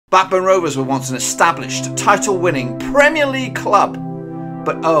Blackburn Rovers were once an established, title-winning Premier League club,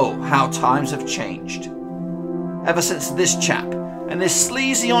 but oh, how times have changed. Ever since this chap and this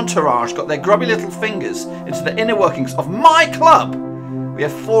sleazy entourage got their grubby little fingers into the inner workings of my club, we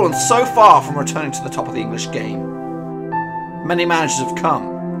have fallen so far from returning to the top of the English game. Many managers have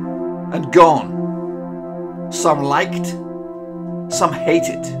come and gone. Some liked, some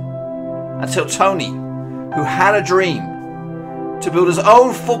hated, until Tony, who had a dream to build his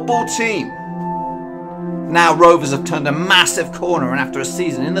own football team. Now Rovers have turned a massive corner, and after a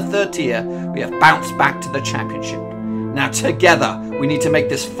season in the third tier, we have bounced back to the championship. Now together, we need to make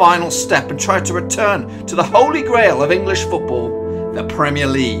this final step and try to return to the holy grail of English football, the Premier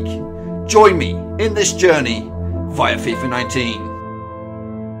League. Join me in this journey via FIFA 19.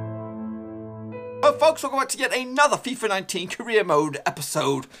 Well, folks, welcome back to yet another FIFA 19 career mode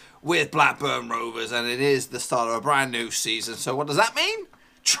episode with Blackburn Rovers, and it is the start of a brand new season. So what does that mean?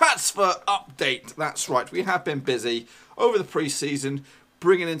 Transfer update. That's right, we have been busy over the pre-season,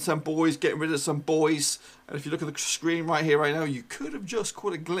 bringing in some boys, getting rid of some boys. And if you look at the screen right here, right now, you could have just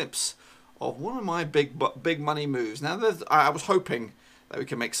caught a glimpse of one of my big money moves. Now, I was hoping that we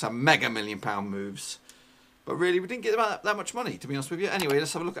could make some mega £1 million moves, but really, we didn't get that much money, to be honest with you. Anyway,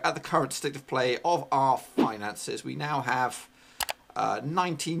 let's have a look at the current state of play of our finances. We now have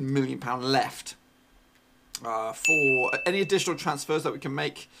 £19 million left for any additional transfers that we can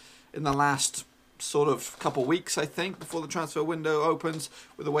make in the last sort of couple weeks, I think, before the transfer window opens,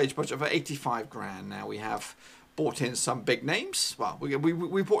 with a wage budget of 85 grand. Now, we have bought in some big names. Well,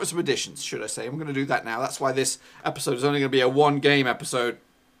 we bought in some additions, should I say. I'm going to do that now. That's why this episode is only going to be a one-game episode,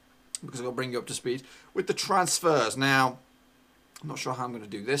 because I'll bring you up to speed with the transfers. Now, I'm not sure how I'm going to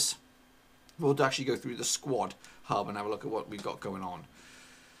do this. We'll actually go through the squad hub and have a look at what we've got going on.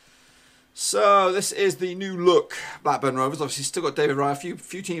 So, this is the new look Blackburn Rovers. Obviously, still got David Raya. A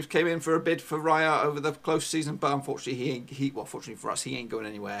few teams came in for a bid for Raya over the close season, but unfortunately, fortunately for us, he ain't going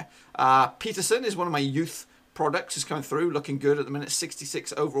anywhere. Peterson is one of my youth products, is coming through, looking good at the minute,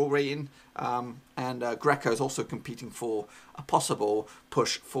 66 overall rating, and Greco is also competing for a possible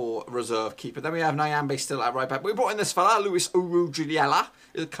push for reserve keeper. Then we have Nyambe still at right back. We brought in this fella, Luis Uruguayela,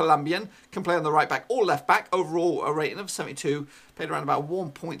 is a Colombian, can play on the right back or left back, overall a rating of 72, paid around about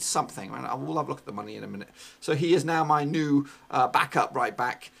 1 point something. We'll have a look at the money in a minute. So he is now my new backup right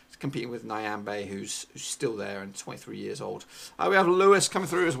back, competing with Nyambe, who's still there and 23 years old. We have Lewis coming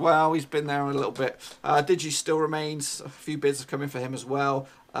through as well. He's been there a little bit. Digi still remains. A few bids have come in for him as well.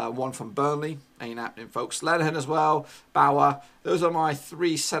 One from Burnley. Ain't happening, folks. Lenihan as well. Bauer. Those are my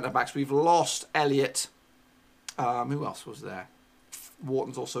three centre-backs. We've lost Elliott. Who else was there?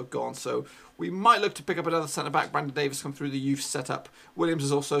 Wharton's also gone, so we might look to pick up another centre-back. Brandon Davis come through the youth setup. Williams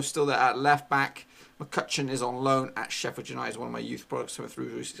is also still there at left-back. McCutcheon is on loan at Sheffield United, one of my youth products coming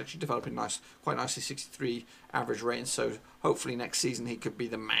through. He's actually developing quite nicely, 63 average rating. So hopefully next season he could be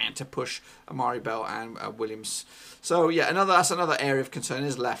the man to push Amari Bell and Williams. So yeah, that's another area of concern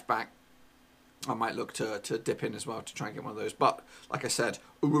is left back. I might look to dip in as well to try and get one of those. But like I said,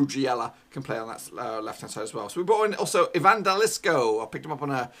 Uruguayela can play on that left-hand side as well. So we brought in also Ivan Dalisco. I picked him up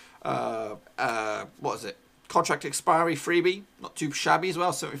on a, what is it? Contract expiry freebie. Not too shabby as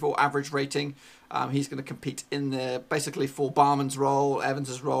well, 74 average rating. He's going to compete in the basically for Barman's role,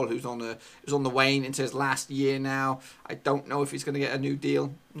 Evans' role, who's on the wane into his last year now. I don't know if he's going to get a new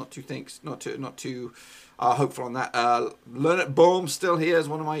deal. Not too hopeful on that. Leonard Bohm still here as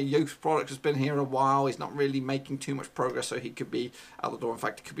one of my youth products. Has been here a while. He's not really making too much progress, so he could be out the door. In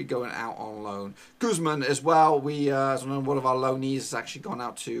fact, he could be going out on loan. Guzman as well. As one of our loanees has actually gone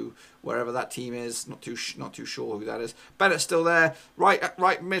out to wherever that team is. Not too sure who that is. Bennett's still there. Right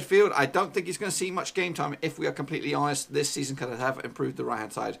midfield. I don't think he's going to see much game time, if we are completely honest. This season could have improved the right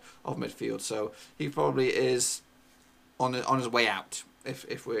hand side of midfield, so he probably is on his way out.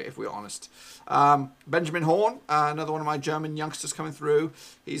 If we're honest. Benjamin Horn, another one of my German youngsters coming through.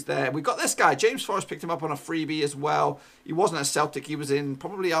 He's there. We've got this guy. James Forrest picked him up on a freebie as well. He wasn't at Celtic. He was in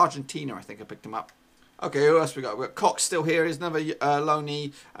probably Argentina, I think I picked him up. Okay, who else we got? We've got Cox still here. He's another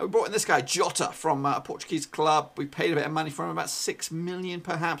loanee. We brought in this guy, Jota, from a Portuguese club. We paid a bit of money for him, about 6 million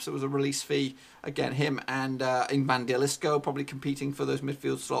perhaps. It was a release fee. Again, him and Ivan Dalisco probably competing for those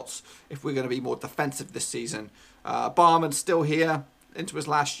midfield slots if we're going to be more defensive this season. Barman's still here. into his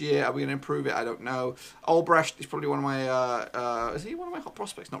last year. Are we going to improve it? I don't know. Albrecht is probably one of my, is he one of my hot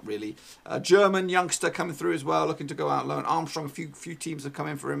prospects? Not really. German youngster coming through as well, looking to go out loan. Armstrong, a few teams have come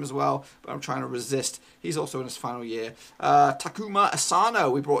in for him as well, but I'm trying to resist. He's also in his final year. Takuma Asano,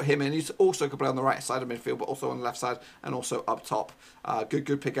 we brought him in. He's also could play on the right side of midfield, but also on the left side and also up top.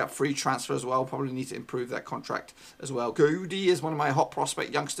 Good pickup. Free transfer as well. Probably need to improve that contract as well. Goudi is one of my hot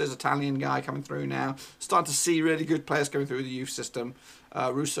prospect youngsters, Italian guy coming through now. Starting to see really good players going through the youth system.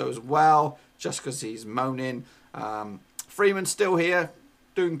 Russo as well, just because he's moaning. Freeman still here,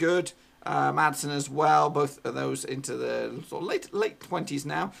 doing good. Madsen as well, both of those into the sort of late 20s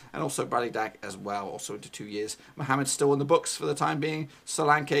now, and also Bradley Dack as well, also into 2 years. Mohamed's still in the books for the time being.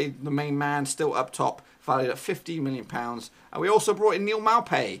 Solanke, the main man, still up top, valued at £15 million. And we also brought in Neil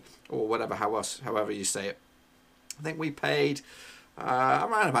Mowbray, or whatever, however you say it. I think we paid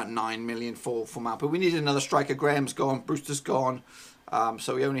around about 9 million for Mowbray. We needed another striker. Graham's gone, Brewster's gone.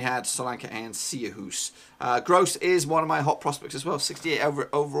 So we only had Solanke and Sierhus. Gross is one of my hot prospects as well. 68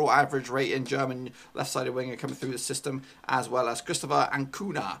 overall average rate in German left-sided winger coming through the system, as well as Christopher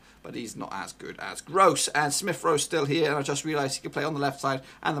Ancuna, but he's not as good as Gross. And Smith Rowe's still here, and I just realised he can play on the left side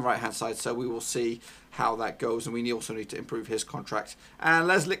and the right-hand side, so we will see how that goes, and we also need to improve his contract. And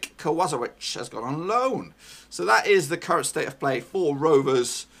Leslik Kawazovic has gone on loan. So that is the current state of play for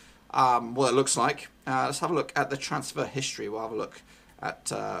Rovers, what it looks like. Let's have a look at the transfer history. We'll have a look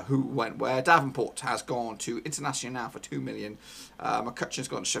at who went where. Davenport has gone to International for $2 million. McCutcheon's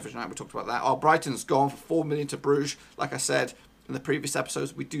gone to Sheffield United. We talked about that. Brighton's gone for $4 million to Bruges. Like I said in the previous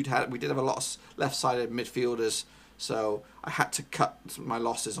episodes, we did have a lot of left-sided midfielders, so I had to cut my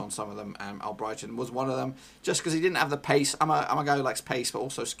losses on some of them. Brighton was one of them, just because he didn't have the pace. I'm a guy who likes pace, but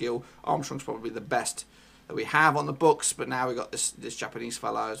also skill. Armstrong's probably the best that we have on the books, but now we got this Japanese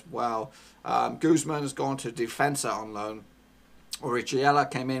fella as well. Guzman has gone to Defensa on loan. Origiella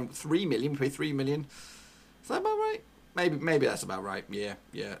came in with $3 million. We paid $3 million. Is that about right? Maybe that's about right. Yeah.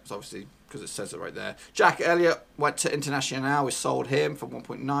 It's obviously because it says it right there. Jack Elliott went to International. We sold him for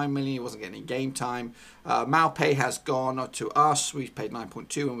 $1.9 million. He wasn't getting any game time. Mowbray has gone to us. We paid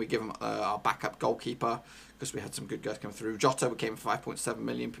 9.2, and we give him our backup goalkeeper because we had some good guys come through. Jota, we came for 5.7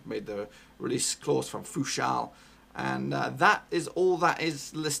 million. Made the release clause from Fuchal. And that is all that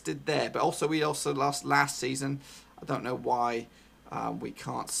is listed there. But also, we lost last season. I don't know why we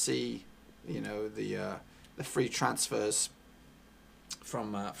can't see, the free transfers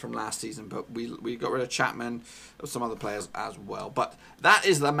from last season. But we got rid of Chapman, some other players as well. But that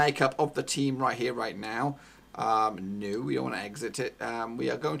is the makeup of the team right here, right now. No, we don't want to exit it.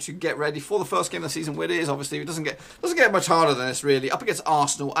 We are going to get ready for the first game of the season, where it is obviously it doesn't get much harder than this really. Up against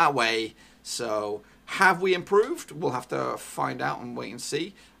Arsenal away. So have we improved? We'll have to find out and wait and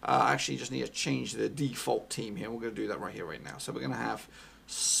see. Actually, just need to change the default team here. We're going to do that right here, right now. So we're going to have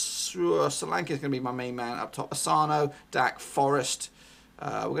Solanke is going to be my main man up top. Asano, Dack, Forrest.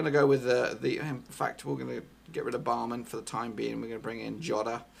 We're going to go with in fact, we're going to get rid of Barman for the time being. We're going to bring in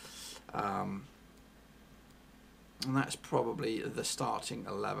Jota. And that's probably the starting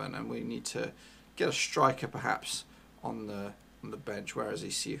 11. And we need to get a striker perhaps on the bench. Where is he?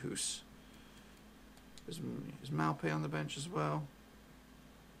 Sierhus. Is Mowbray on the bench as well?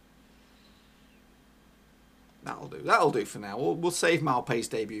 That'll do. That'll do for now. We'll save Mowbray's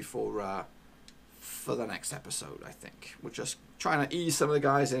debut for the next episode, I think. We're just trying to ease some of the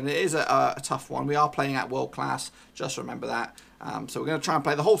guys in. It is a tough one. We are playing at world class. Just remember that. So we're going to try and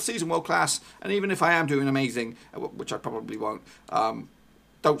play the whole season world class. And even if I am doing amazing, which I probably won't,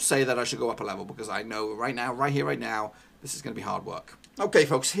 don't say that I should go up a level, because I know right now, right here, right now, this is going to be hard work. Okay,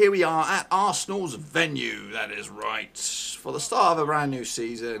 folks, here we are at Arsenal's venue. That is right. For the start of a brand new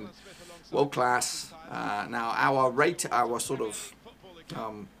season, world class. Now, our sort of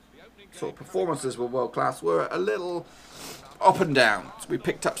performances were world class. Were a little up and down. We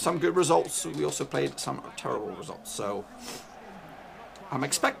picked up some good results. We also played some terrible results. So I'm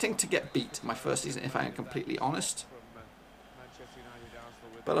expecting to get beat my first season, if I am completely honest.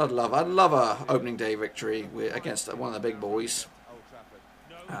 But I'd love a opening day victory against one of the big boys.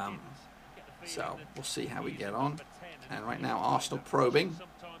 So we'll see how we get on. And right now, Arsenal probing.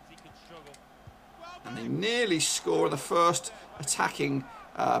 And they nearly score the first attacking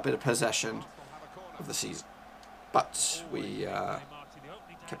bit of possession of the season. But we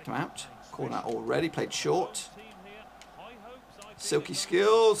kept them out. Corner already, played short. Silky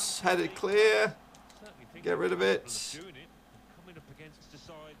skills, headed clear. Get rid of it.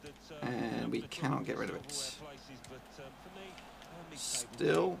 And we cannot get rid of it.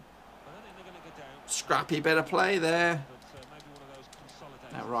 Still. Scrappy bit of play there.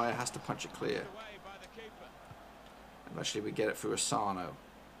 Now Raya has to punch it clear. Eventually we get it through Asano.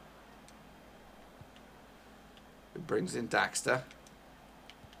 Who brings in Daxter.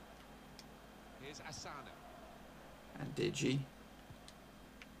 Here's Asano. And Digi.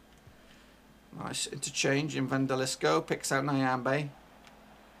 Nice interchange in Vandalisco. Picks out Nyambe.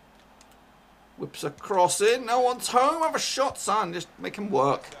 Whips a cross in. No one's home. Have a shot, son. Just make him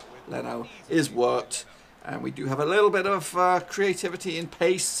work. Leno is worked. And we do have a little bit of creativity and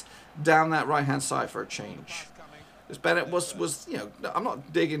pace down that right-hand side for a change. Because Bennett was, you know, I'm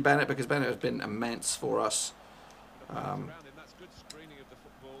not digging Bennett because Bennett has been immense for us.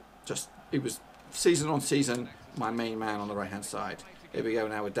 Just, he was season on season my main man on the right-hand side. Here we go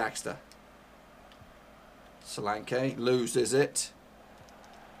now with Daxter. Solanke loses it.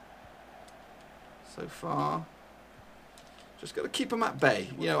 So far. Just got to keep them at bay.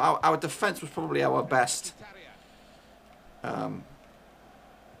 You know, our defence was probably our best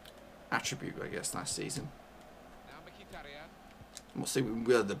attribute, I guess, last season. I'm not saying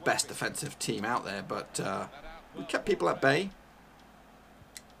we were the best defensive team out there, but we kept people at bay.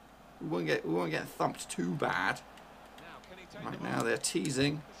 We won't get thumped too bad. Right now they're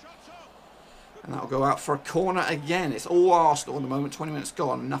teasing. And that'll go out for a corner again. It's all Arsenal at the moment. 20 minutes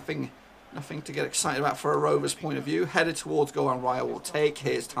gone. Nothing to get excited about for a Rovers point of view. Headed towards goal, and Raya will take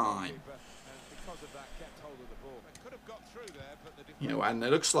his time. You know, and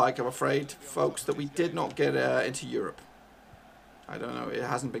it looks like, I'm afraid, folks, that we did not get into Europe. I don't know. It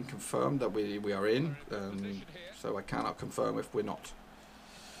hasn't been confirmed that we are in. So I cannot confirm if we're not.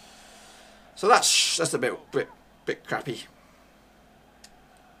 So that's a bit crappy.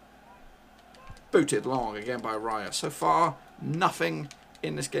 Booted long again by Raya. So far, nothing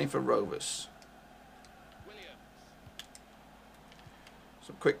in this game for Rovers.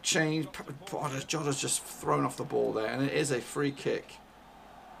 Some quick change. Jota's just thrown off the ball there, and it is a free kick.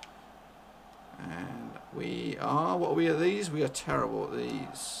 And we are, what are we at these? We are terrible at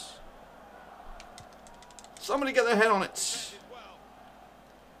these. Somebody get their head on it.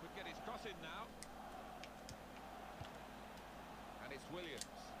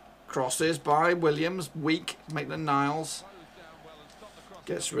 Crosses by Williams, weak, Maitland-Niles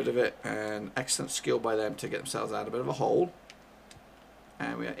gets rid of it, and excellent skill by them to get themselves out of a bit of a hole.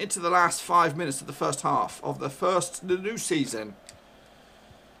 And we are into the last 5 minutes of the first half of the new season.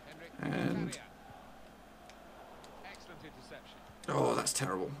 And oh, that's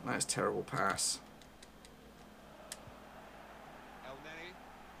terrible. That is a terrible pass.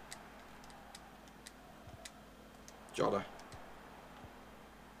 Jota.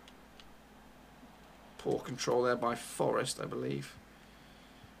 Poor control there by Forrest, I believe.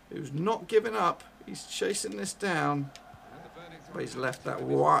 Who's not giving up. He's chasing this down. But he's left that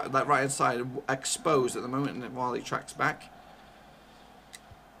right-hand side exposed at the moment while he tracks back.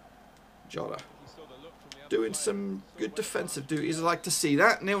 Jota. Doing some good defensive duties. I like to see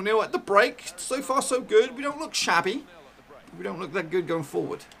that. 0-0 at the break. So far, so good. We don't look shabby. We don't look that good going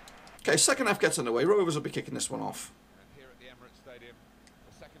forward. Okay, second half gets underway. Rovers will be kicking this one off.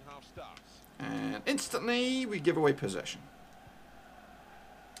 And instantly, we give away possession.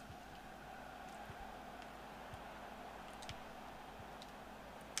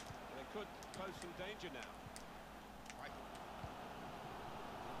 They could pose some danger now.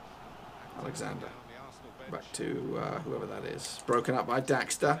 Alexander. Back to whoever that is. Broken up by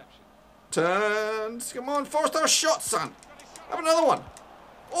Daxter. Turns. Come on, Forrest, have a shot, son. Have another one.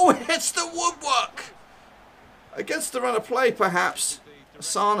 Oh, it hits the woodwork. Against the run of play, perhaps.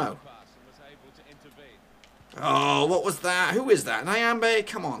 Asano. Oh, what was that? Who is that? Nyambe?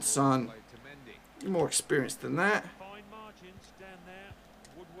 Come on, son. You're more experienced than that.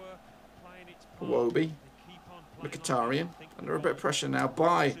 Iwobi. Mkhitaryan. Under a bit of pressure now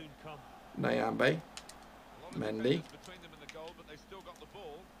by Nyambe. Mendy.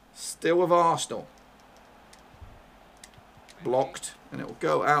 Still with Arsenal. Blocked. And it will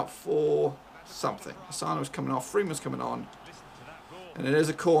go out for something. Asano's coming off. Freeman's coming on. And it is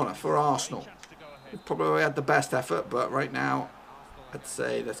a corner for Arsenal. We probably had the best effort, but right now, I'd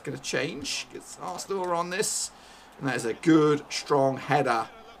say that's going to change. Because Arsenal are on this. And that is a good, strong header.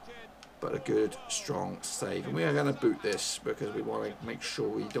 But a good, strong save. And we are going to boot this because we want to make sure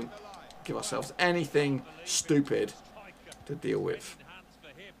we don't give ourselves anything stupid to deal with.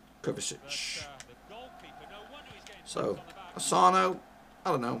 Kovacic. So, Asano,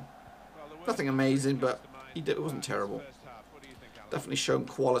 I don't know. Nothing amazing, but it wasn't terrible. Definitely shown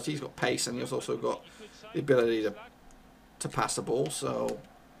quality. He's got pace, and he's also got the ability to pass the ball. So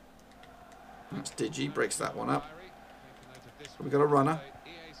that's Digi. Breaks that one up. We got a runner.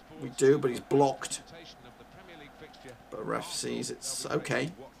 We do, but he's blocked. But ref sees it's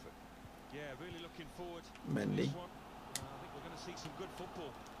okay. Mendy. see some good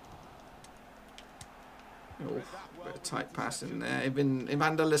football. Oh, bit of tight pass in there.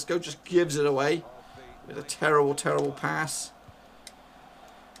 Evander Lisco just gives it away with a terrible, terrible pass.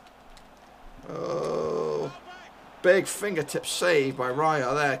 Oh, big fingertip save by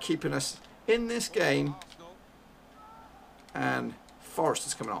Raya there, keeping us in this game. And Forrest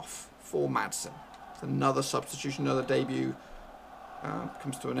is coming off for Madsen. It's another substitution, another debut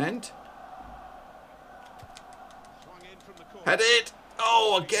comes to an end. Head it!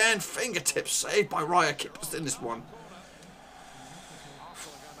 Oh, again, fingertip saved by Raya, keep us in this one.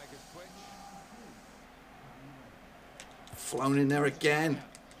 Flown in there again.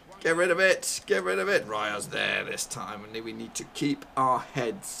 Get rid of it. Get rid of it. Raya's there this time. And we need to keep our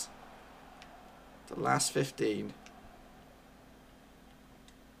heads. The last 15.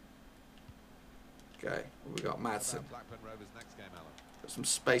 Okay. We got Madsen. Got some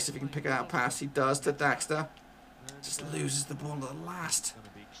space if he can pick out a pass. He does to Daxter. Just loses the ball at the last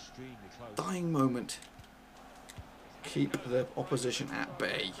dying moment. Keep the opposition at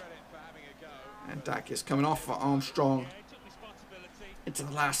bay. And Dack is coming off for Armstrong. Into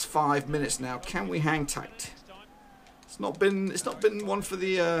the last 5 minutes now. Can we hang tight? It's not been one for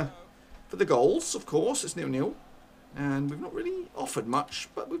the goals, of course. It's 0-0, and we've not really offered much,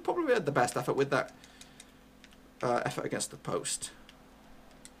 but we've probably had the best effort with that effort against the post.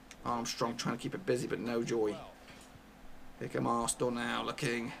 Armstrong trying to keep it busy, but no joy. Here come Arsenal now,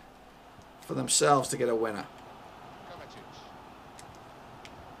 looking for themselves to get a winner.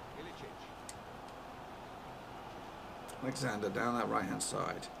 Alexander down that right hand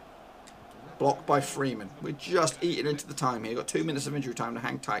side. Blocked by Freeman. We're just eating into the time here. Got 2 minutes of injury time to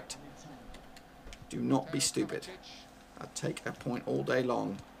hang tight. Do not be stupid. I'd take a point all day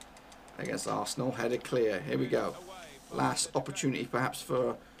long against Arsenal. Headed clear. Here we go. Last opportunity perhaps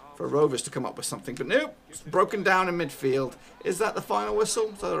for Rovers to come up with something. But nope. It's broken down in midfield. Is that the final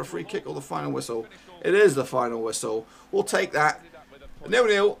whistle? Is that a free kick or the final whistle? It is the final whistle. We'll take that.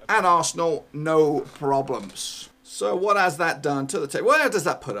 0-0 at Arsenal. No problems. So what has that done to the table? Where does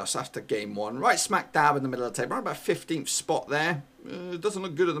that put us after game one? Right smack dab in the middle of the table. Right about 15th spot there. It doesn't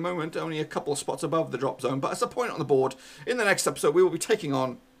look good at the moment. Only a couple of spots above the drop zone. But it's a point on the board. In the next episode, we will be taking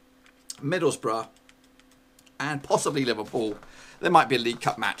on Middlesbrough and possibly Liverpool. There might be a League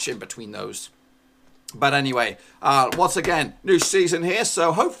Cup match in between those. But anyway, once again, new season here.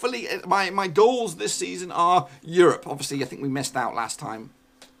 So hopefully my goals this season are Europe. Obviously, I think we missed out last time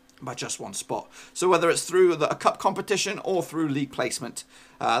by just one spot. So whether it's through a cup competition or through league placement,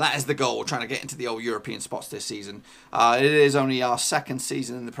 that is the goal, trying to get into the old European spots this season. It is only our second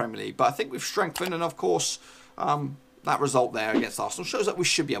season in the Premier League, but I think we've strengthened, and of course that result there against Arsenal shows that we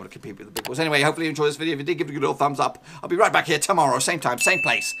should be able to compete with the big boys. Anyway, hopefully you enjoyed this video. If you did, give it a good little thumbs up. I'll be right back here tomorrow, same time, same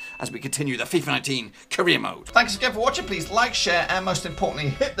place, as we continue the FIFA 19 career mode. Thanks again for watching. Please like, share, and most importantly,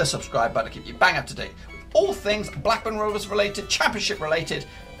 hit the subscribe button to keep you bang up to date with all things Blackburn Rovers related, championship related,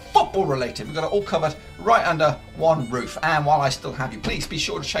 football related. We've got it all covered right under one roof. And while I still have you, please be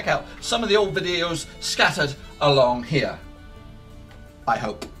sure to check out some of the old videos scattered along here. I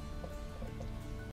hope.